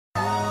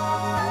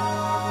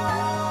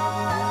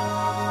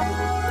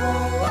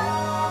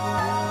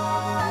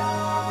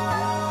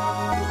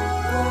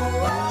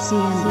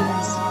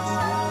CMBS.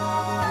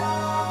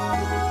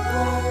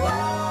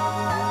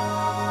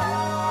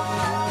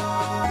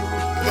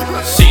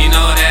 She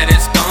know that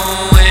it's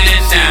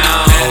going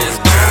down.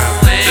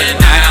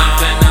 Tonight I'm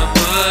finna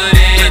put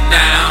it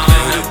down.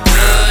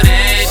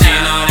 She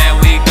know that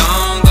we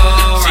gon' go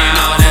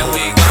round.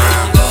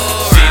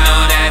 She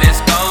know that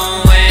it's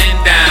going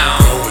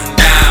down.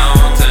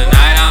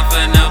 Tonight I'm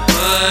finna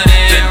put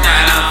it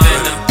down.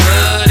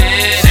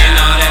 She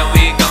know that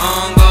we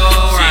gon'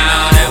 go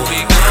round.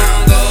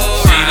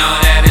 She know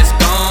that it's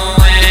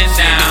going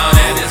down.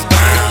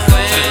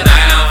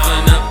 Tonight I'm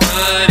finna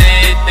put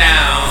it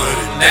down.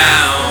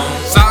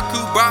 Saw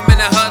Coop brought me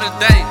to her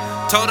today.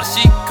 Told her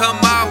she come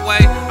my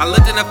way. I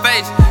looked in her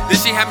face, then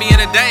she had me in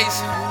a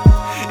daze.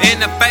 In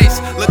the face,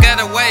 look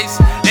at her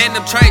waist, and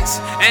them traits,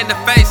 and the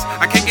face.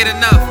 I can't get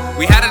enough.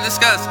 We had to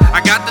discuss.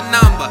 I got the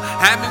number.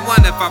 Had me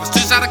wonder if I was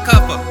too shot to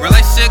cover.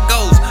 Relationship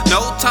goals,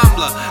 no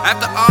tumbler.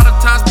 After all the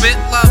time spent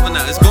loving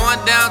her, it's going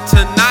down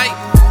tonight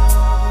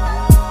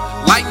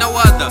like no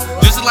other.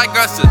 Juicy like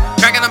Gusser,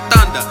 cracking them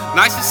thunder,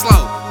 nice and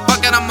slow.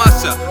 Fucking a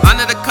muscle,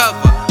 under the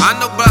cover. I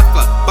know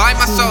buffer, buy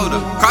my soda,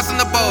 crossing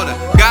the border.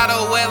 Got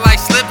her wet like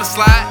slip and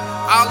slide.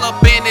 All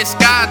up in this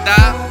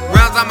skydive.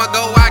 Rounds I'ma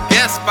go, I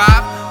guess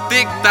 5.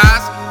 Thick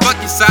thighs, fuck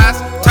your size.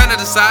 Turn to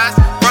the sides,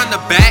 front to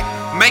back.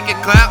 Make it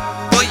clap,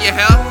 pull your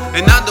hair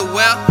and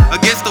underwear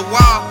against the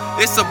wall.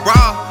 It's a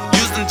brawl,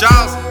 use them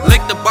jaws.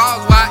 Lick the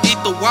balls while I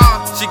eat the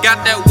wall. She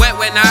got that wet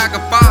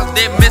Niagara Falls.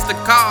 Didn't miss the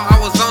call, I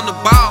was on the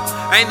ball.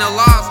 Ain't no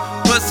loss,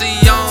 pussy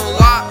on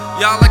lock.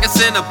 Y'all like it's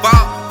in a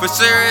vault, for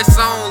sure it's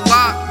on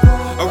lock.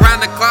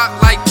 Around the clock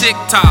like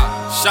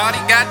TikTok.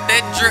 Shawty got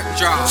that drip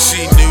drop.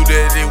 She knew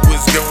that it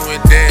was going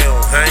down.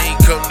 I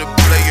ain't come to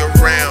play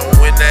around.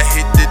 When I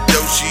hit the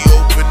door, she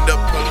opened up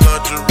her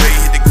lingerie,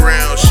 hit the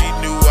ground. She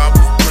knew I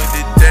was put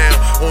it down.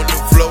 On the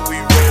floor we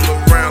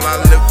roll around. I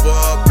lift her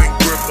up and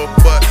grip her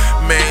butt.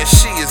 Man,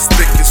 she is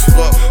thick as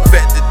fuck.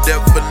 Fat to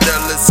death,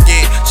 vanilla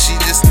skin. She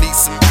just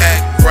needs some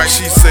act right.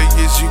 She say,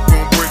 is you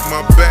gon' break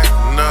my back?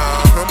 Nah,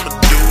 I'ma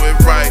do it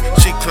right.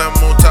 She climb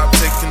on top,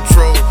 take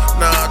control.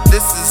 Nah,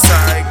 this is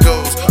how it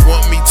goes.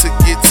 Want me to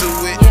get to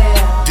it?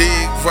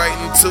 Dig right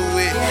into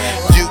it.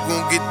 You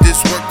gon' get this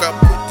work, I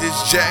put this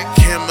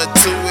jackhammer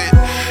to it.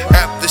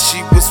 After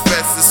she was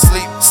fast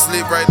asleep,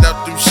 slid right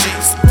out them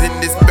sheets. Then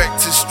it's back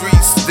to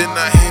streets. Then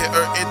I hit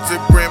her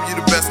Instagram, you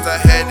the best I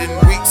had in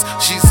weeks.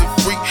 She's a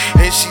freak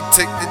and she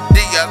take the D.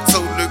 I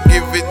told her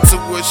give it to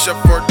her, Chef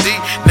RD.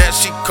 Now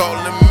she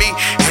calling me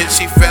and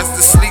she fast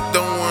asleep.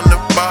 Don't wanna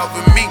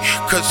bother me,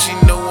 cause she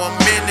know I'm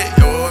in it.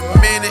 Or a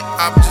minute,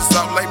 I'm just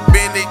out like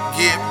Bennett.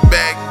 Get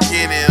back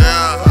in it,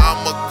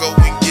 I'ma go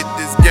and get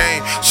this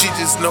game. She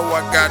just know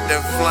I got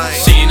that flame.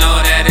 She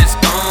know that it's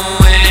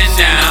going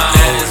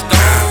down.